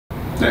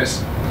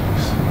Nice.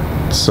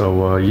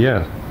 So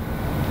yeah,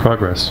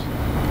 progress.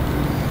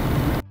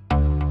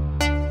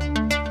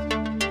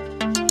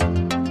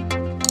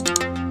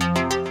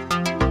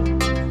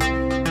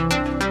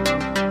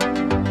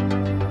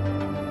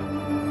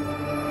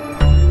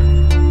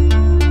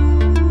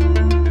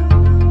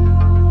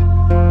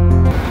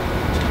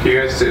 You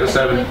guys stay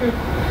 07.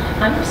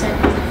 I'm upset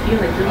because I feel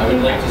like I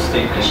would like to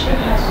stay 10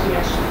 minutes.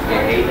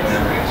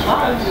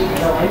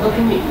 I'm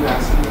looking at you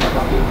asking me a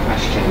fucking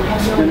question. I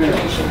have no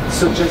information.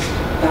 So just,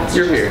 that's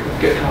You're just here.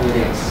 Good. how it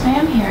is. I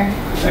am here.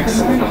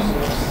 Excellent.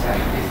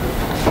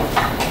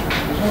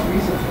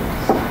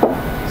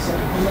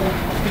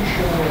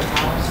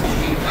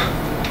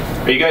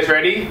 Are you guys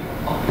ready?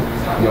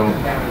 No.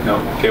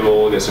 No. Okay, well,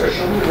 we'll get started.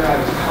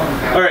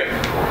 All right.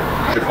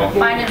 Wonderful.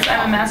 Mine is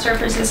I'm a master of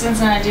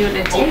persistence and I do what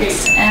it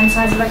takes. And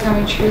signs of that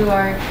coming true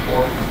are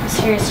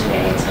here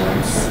today, so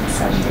it's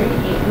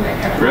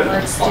 7:38. Really?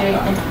 Let's do it.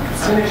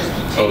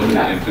 Oh,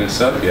 the infinite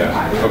stuff? Yeah.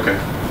 Okay.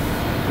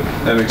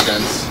 That makes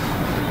sense.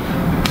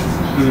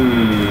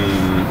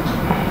 I'm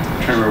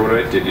trying to remember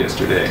what I did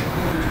yesterday.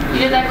 You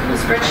did that cool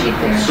spreadsheet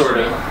thing. Sort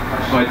of.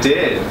 Oh, I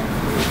did.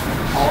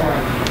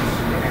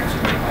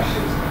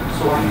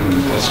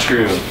 That's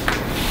true.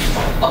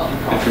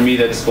 And for me,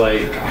 that's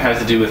like has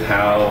to do with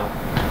how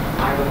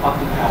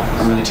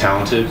I'm really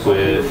talented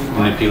with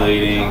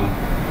manipulating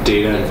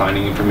data and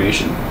finding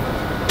information.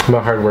 I'm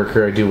a hard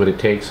worker. I do what it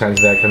takes. Signs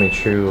of that coming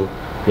true.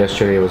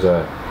 Yesterday was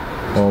a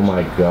oh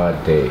my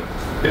god day,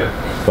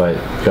 Yeah. but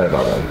got it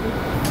all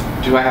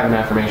done. Do I have an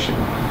affirmation?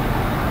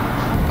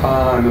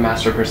 I'm a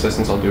master of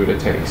persistence, I'll do what it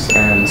takes.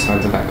 And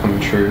signs of that coming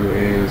true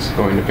is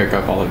going to pick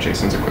up all of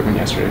Jason's equipment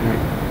yesterday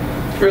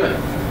night. Really?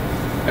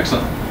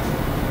 Excellent.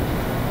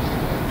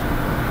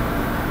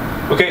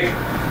 Okay.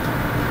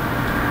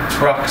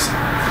 Rocks.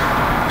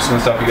 Just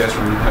gonna stop you guys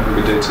from having a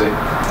good day today.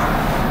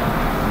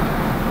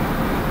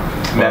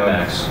 Mad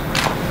Max.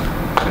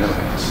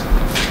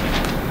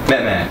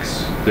 Mad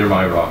Max. They're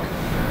my rock.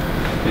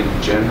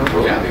 In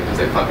general? Yeah, because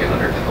they fucking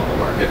undercut the whole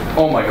market.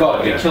 Oh my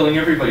god, Yeah. they're killing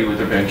everybody with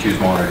their BenQ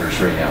monitors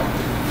right now.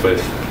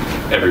 With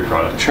every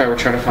product. We're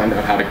trying to find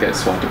out how to get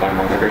Swap to buy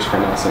monitors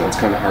from us, and it's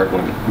kind of hard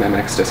when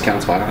Memex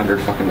discounts by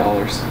 $100 fucking.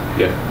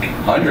 Yeah.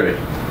 100.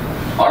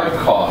 Our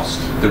cost,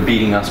 they're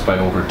beating us by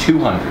over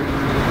 200.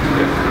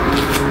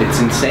 It's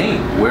insane.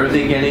 Where are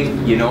they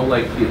getting, you know,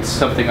 like, it's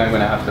something I'm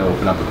going to have to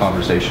open up a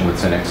conversation with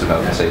Cinex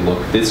about and say,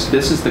 look, this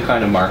is the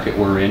kind of market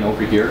we're in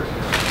over here.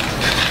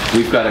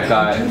 We've got a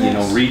guy, you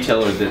know,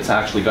 retailer that's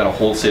actually got a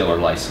wholesaler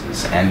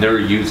license, and they're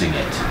using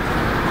it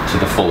to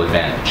the full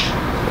advantage.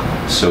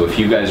 So if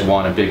you guys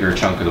want a bigger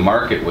chunk of the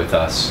market with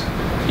us,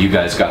 you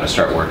guys got to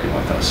start working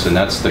with us. And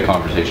that's the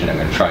conversation I'm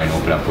going to try and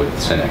open up with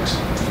Cinex,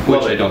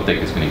 which I don't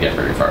think is going to get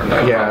very far.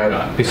 No,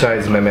 Yeah,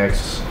 besides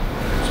Memex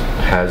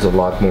has a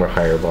lot more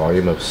higher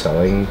volume of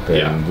selling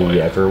than we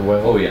ever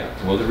will. Oh yeah,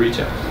 well the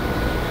retail.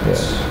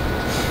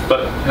 Yeah.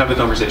 But have the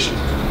conversation.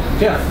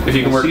 Yeah, If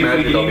you can work see if we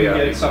magic, can I'll be even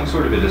happy. get some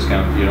sort of a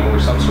discount, you know, or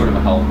some sort of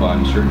a help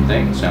on certain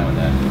things now and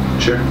then.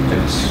 Sure.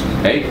 It's,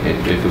 hey,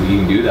 if we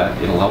can do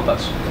that, it'll help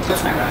us.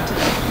 That's my rock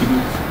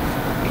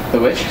today. The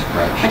which?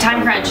 My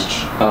time crunch.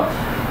 Oh.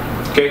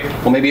 Okay.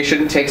 Well, maybe you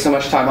shouldn't take so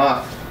much time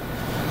off.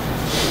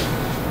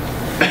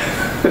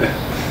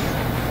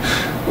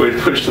 Way to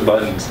push the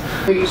buttons.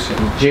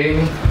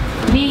 Jamie?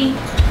 Me.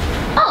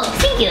 Oh,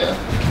 thank you.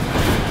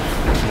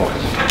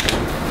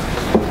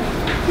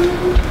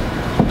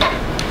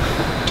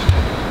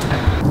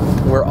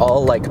 We're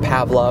all like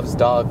Pavlov's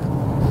dog.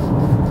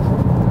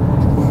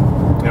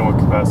 In what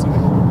capacity?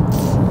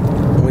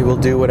 We will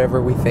do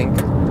whatever we think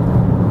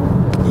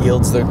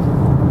yields the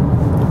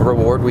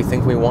reward we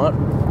think we want.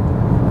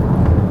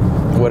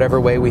 Whatever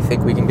way we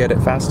think we can get it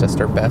fastest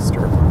or best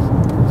or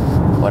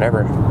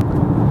whatever.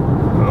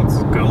 Well, it's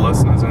as good a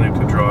lesson as any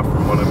to draw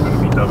from what I'm going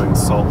to be dubbing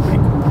Salt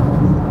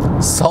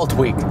Week. Salt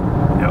Week.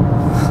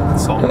 Yep.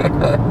 Salt Week.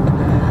 I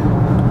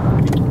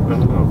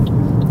don't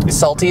know.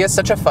 Salty is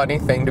such a funny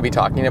thing to be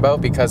talking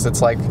about because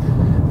it's like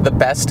the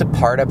best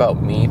part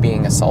about me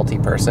being a salty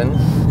person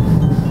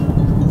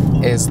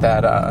is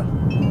that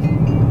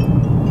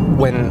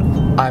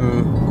when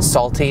I'm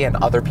salty and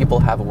other people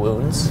have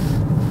wounds,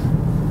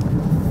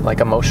 like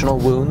emotional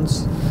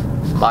wounds,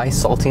 my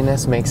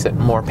saltiness makes it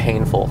more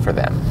painful for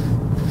them.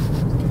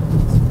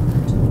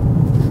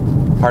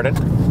 Pardon?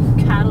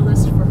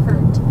 Catalyst for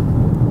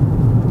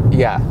hurt.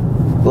 Yeah,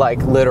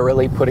 like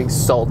literally putting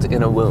salt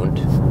in a wound.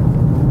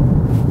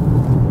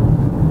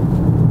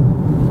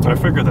 I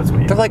figured that's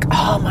what you They're like,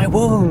 oh, my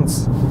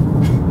wounds.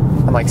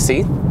 I'm like,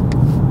 see?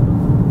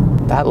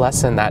 That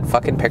lesson, that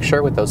fucking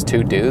picture with those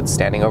two dudes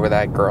standing over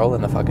that girl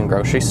in the fucking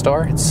grocery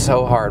store, it's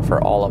so hard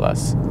for all of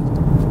us.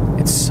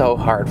 It's so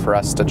hard for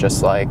us to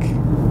just like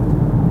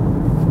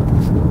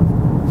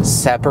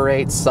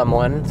separate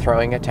someone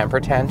throwing a temper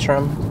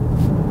tantrum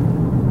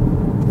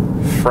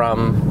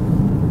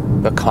from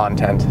the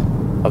content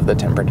of the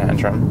temper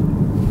tantrum.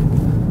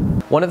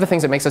 One of the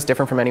things that makes us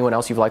different from anyone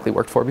else you've likely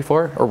worked for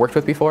before or worked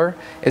with before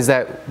is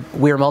that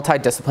we're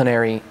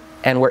multidisciplinary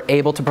and we're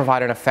able to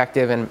provide an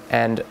effective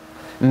and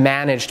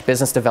managed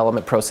business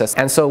development process.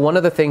 And so one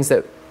of the things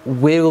that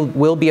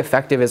will be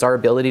effective is our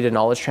ability to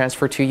knowledge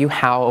transfer to you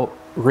how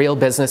real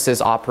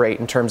businesses operate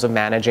in terms of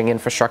managing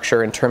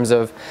infrastructure, in terms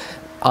of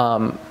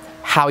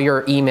how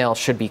your email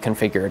should be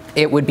configured.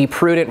 It would be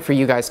prudent for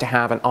you guys to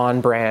have an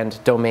on-brand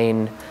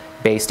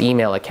domain-based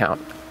email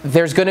account.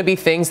 There's going to be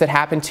things that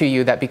happen to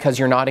you that because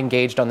you're not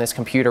engaged on this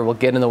computer will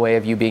get in the way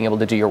of you being able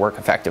to do your work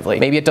effectively.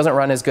 Maybe it doesn't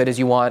run as good as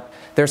you want.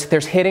 There's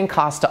hidden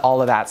costs to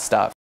all of that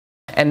stuff.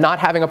 And not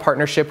having a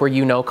partnership where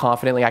you know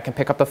confidently I can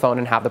pick up the phone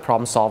and have the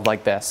problem solved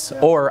like this.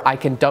 Or I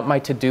can dump my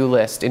to-do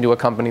list into a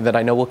company that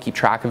I know will keep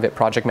track of it,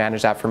 project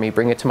manage that for me,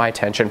 bring it to my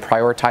attention,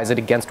 prioritize it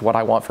against what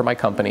I want for my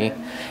company,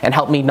 and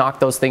help me knock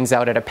those things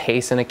out at a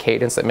pace and a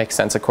cadence that makes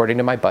sense according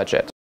to my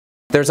budget.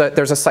 There's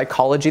a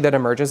psychology that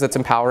emerges that's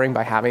empowering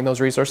by having those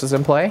resources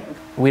in play.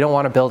 We don't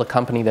want to build a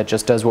company that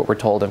just does what we're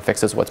told and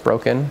fixes what's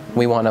broken.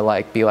 We want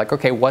to be like,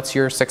 okay, what's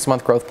your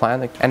 6-month growth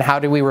plan? And how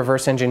do we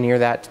reverse engineer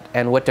that?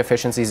 And what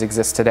deficiencies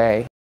exist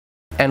today?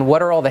 And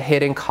what are all the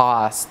hidden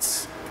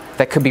costs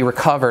that could be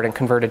recovered and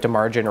converted to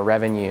margin or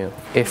revenue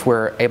if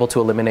we're able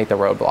to eliminate the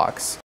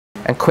roadblocks?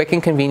 And quick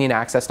and convenient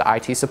access to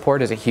IT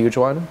support is a huge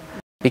one,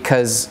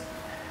 because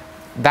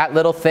that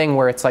little thing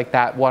where it's like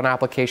that one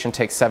application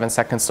takes 7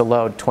 seconds to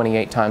load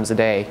 28 times a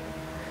day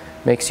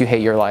makes you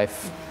hate your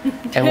life.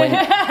 And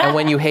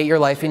when you hate your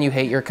life and you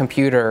hate your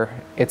computer,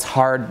 it's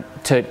hard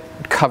to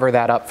cover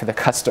that up for the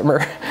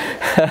customer.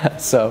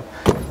 So,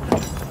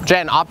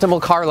 Jen,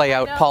 optimal car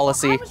layout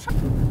policy.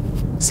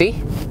 See?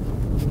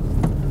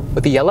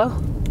 With the yellow?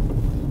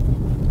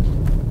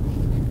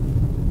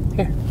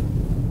 Here.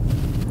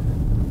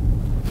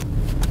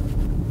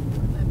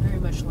 I'm very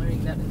much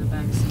learning that in the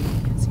back seat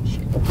you can't see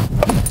shit.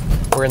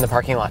 We're in the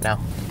parking lot now.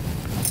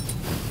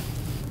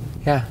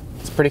 Yeah,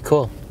 it's pretty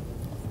cool.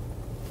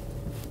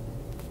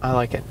 I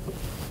like it.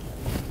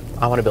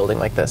 I want a building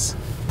like this.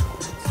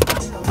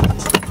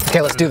 Okay,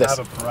 let's do this.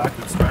 Have a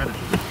proactive strategy.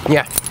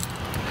 Yeah.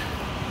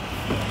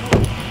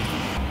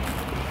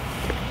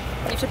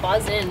 You should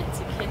buzz in.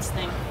 It's a kid's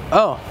thing.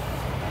 Oh.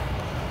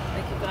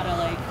 Like you gotta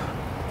like.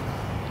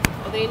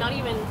 Are they not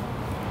even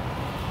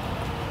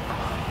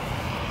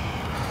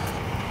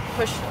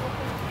push?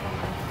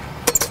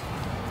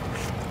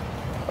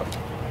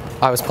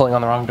 I was pulling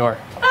on the wrong door.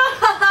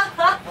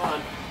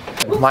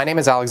 My name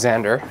is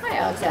Alexander. Hi,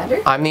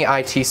 Alexander. I'm the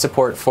IT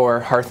support for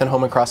Hearth and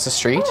Home across the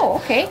street. Oh,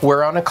 okay.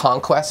 We're on a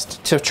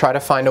conquest to try to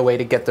find a way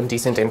to get them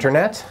decent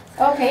internet.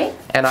 Okay.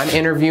 And I'm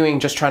interviewing,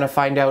 just trying to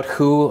find out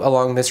who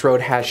along this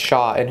road has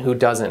Shaw and who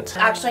doesn't.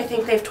 Actually, I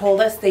think they've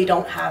told us they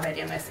don't have it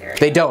in this area.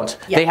 They don't.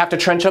 Yeah. They have to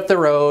trench up the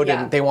road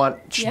and they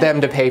want them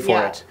to pay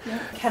for it.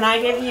 Can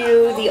I give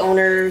you the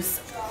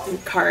owner's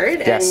card?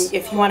 Yes. And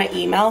if you want to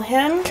email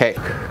him. Okay.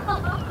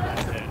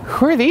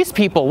 Who are these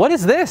people? What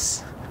is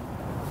this?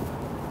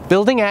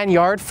 Building and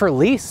yard for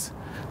lease.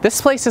 This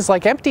place is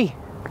like empty.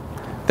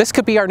 This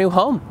could be our new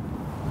home.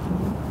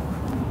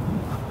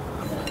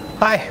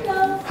 Hi.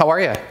 Hello. How are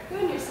you?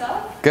 Good,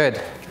 yourself?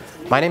 Good.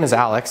 My name is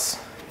Alex.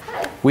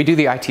 Hi. We do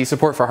the IT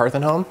support for Hearth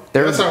and Home.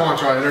 Yes, I want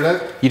to try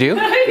internet. You do?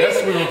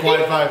 Yes, we've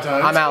applied 5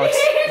 times. I'm Alex.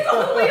 He's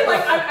only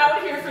like, I'm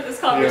out here for this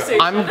conversation.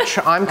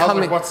 I'm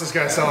coming. What's this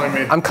guy selling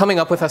me? I'm coming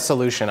up with a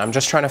solution. I'm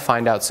just trying to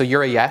find out. So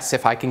you're a yes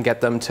if I can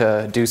get them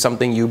to do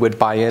something you would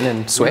buy in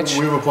and switch?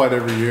 We've applied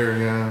every year,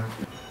 yeah.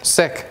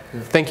 Sick.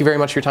 Thank you very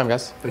much for your time,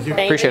 guys. Thank you.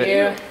 Appreciate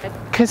it.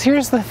 Because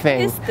here's the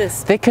thing. What is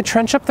this? They could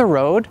trench up the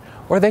road,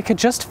 or they could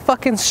just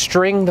fucking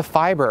string the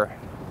fiber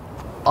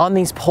on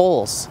these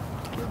poles.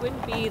 It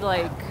wouldn't be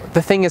like.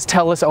 The thing is,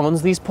 TELUS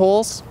owns these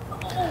poles,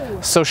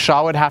 so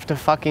Shaw would have to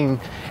fucking.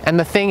 And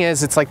the thing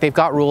is, it's like they've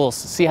got rules.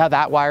 See how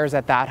that wire's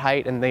at that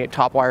height and the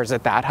top wire's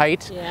at that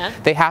height? Yeah.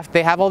 They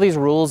have all these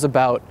rules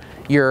about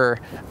your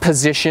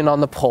position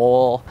on the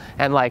pole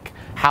and like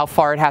how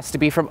far it has to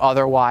be from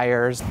other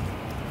wires.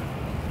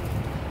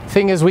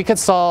 Thing is, we could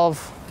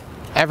solve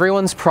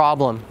everyone's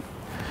problem.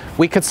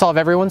 We could solve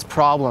everyone's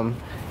problem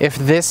if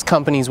this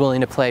company's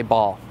willing to play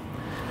ball.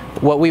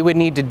 What we would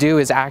need to do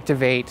is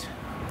activate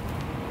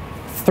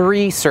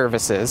 3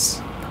 services,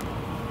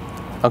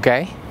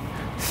 okay?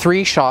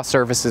 3 Shaw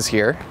services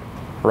here,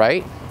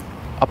 right?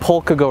 A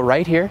pole could go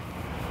right here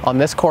on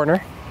this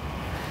corner,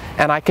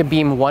 and I could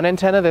beam 1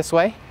 antenna this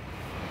way,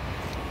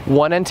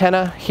 1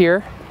 antenna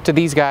here to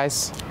these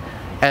guys,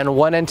 and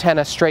 1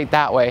 antenna straight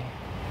that way.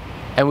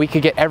 And we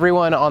could get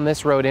everyone on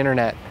this road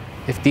internet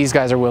if these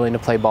guys are willing to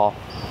play ball.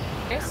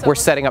 Okay, so we're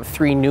setting up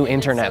 3 new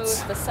internets.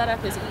 So the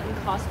setup is eaten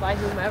cost by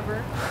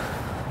whomever.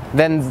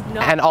 Then,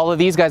 and all of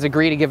these guys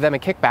agree to give them a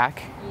kickback.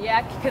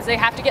 Yeah, because they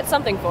have to get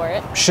something for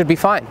it. Should be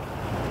fine.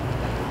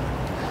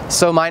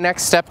 So my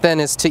next step then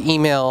is to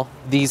email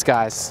these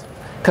guys,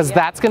 because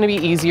that's going to be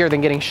easier than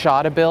getting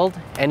Shaw to build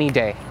any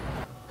day.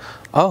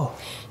 Oh.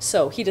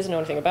 So he doesn't know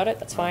anything about it.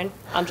 That's fine.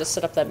 I'm just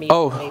set up that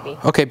meeting. Maybe.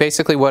 Okay.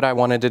 Basically, what I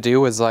wanted to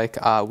do was like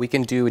we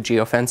can do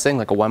geofencing,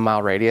 like a 1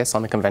 mile radius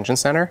on the convention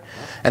center,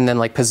 and then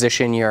like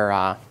position your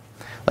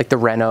like the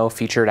Renault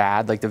featured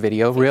ad, like the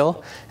video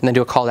reel, and then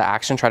do a call to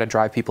action, try to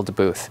drive people to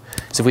booth.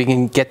 So if we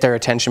can get their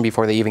attention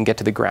before they even get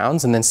to the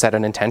grounds and then set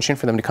an intention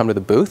for them to come to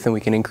the booth, and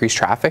we can increase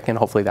traffic, and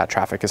hopefully that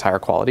traffic is higher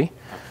quality.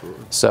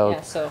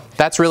 So,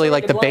 that's really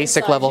like the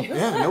basic level.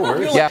 Yeah, no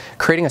worries. Yeah,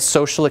 creating a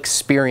social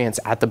experience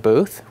at the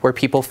booth where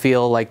people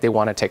feel like they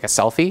want to take a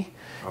selfie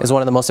is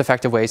one of the most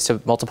effective ways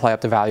to multiply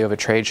up the value of a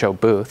trade show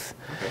booth.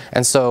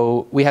 And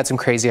so we had some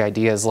crazy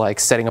ideas like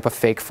setting up a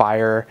fake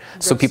fire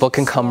so people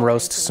can come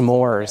roast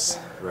s'mores,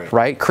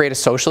 right? Create a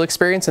social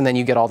experience, and then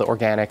you get all the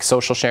organic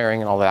social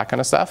sharing and all that kind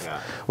of stuff,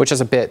 which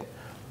is a bit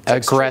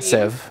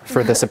aggressive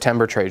for the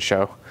September trade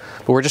show.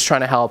 But we're just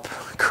trying to help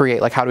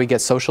create, like, how do we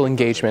get social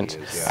engagement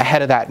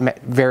ahead of that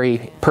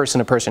very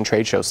person-to-person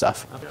trade show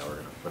stuff.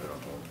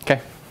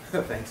 Okay.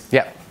 Thanks.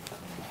 Yeah.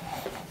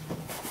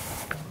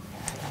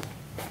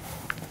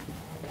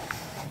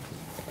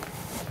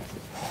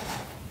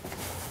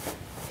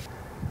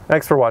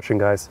 Thanks for watching,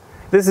 guys.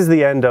 This is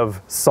the end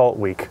of Salt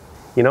Week.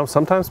 You know,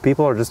 sometimes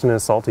people are just in a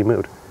salty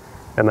mood,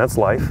 and that's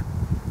life.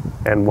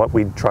 And what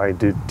we try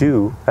to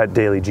do at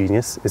Daily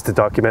Genius is to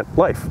document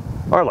life,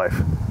 our life.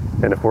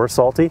 And if we're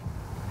salty,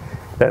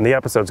 then the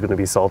episode's gonna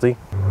be salty.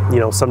 You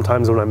know,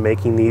 sometimes when I'm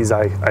making these,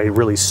 I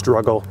really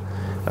struggle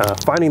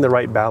finding the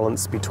right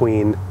balance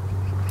between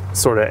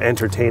sort of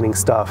entertaining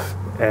stuff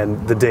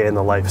and the day in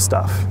the life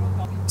stuff.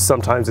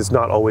 Sometimes it's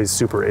not always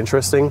super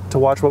interesting to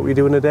watch what we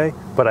do in a day,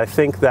 but I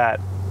think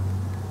that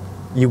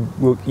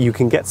you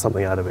can get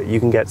something out of it. You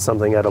can get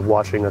something out of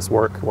watching us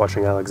work,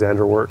 watching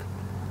Alexandra work.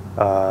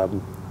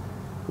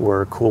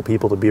 We're cool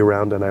people to be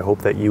around, and I hope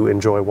that you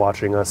enjoy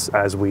watching us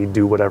as we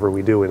do whatever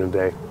we do in a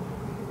day.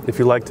 If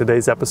you liked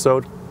today's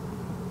episode,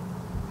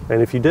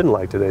 and if you didn't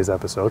like today's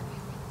episode,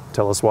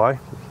 tell us why.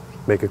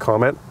 Make a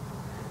comment.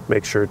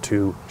 Make sure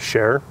to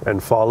share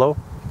and follow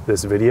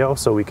this video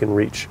so we can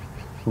reach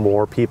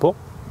more people,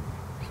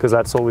 because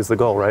that's always the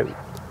goal, right?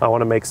 I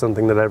want to make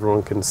something that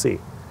everyone can see.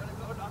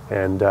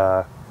 And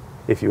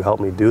if you help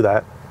me do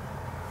that,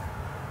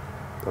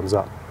 thumbs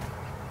up.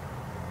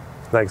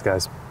 Thanks,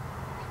 guys.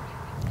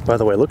 By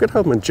the way, look at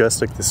how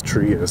majestic this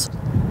tree is.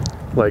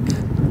 Like,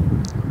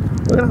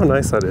 look at how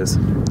nice that is.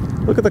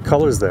 Look at the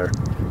colors there.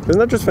 Isn't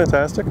that just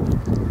fantastic?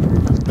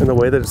 And the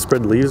way that it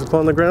spread leaves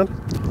upon the ground.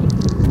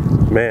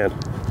 Man,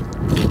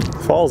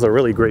 fall's a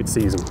really great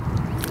season.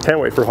 Can't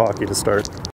wait for hockey to start.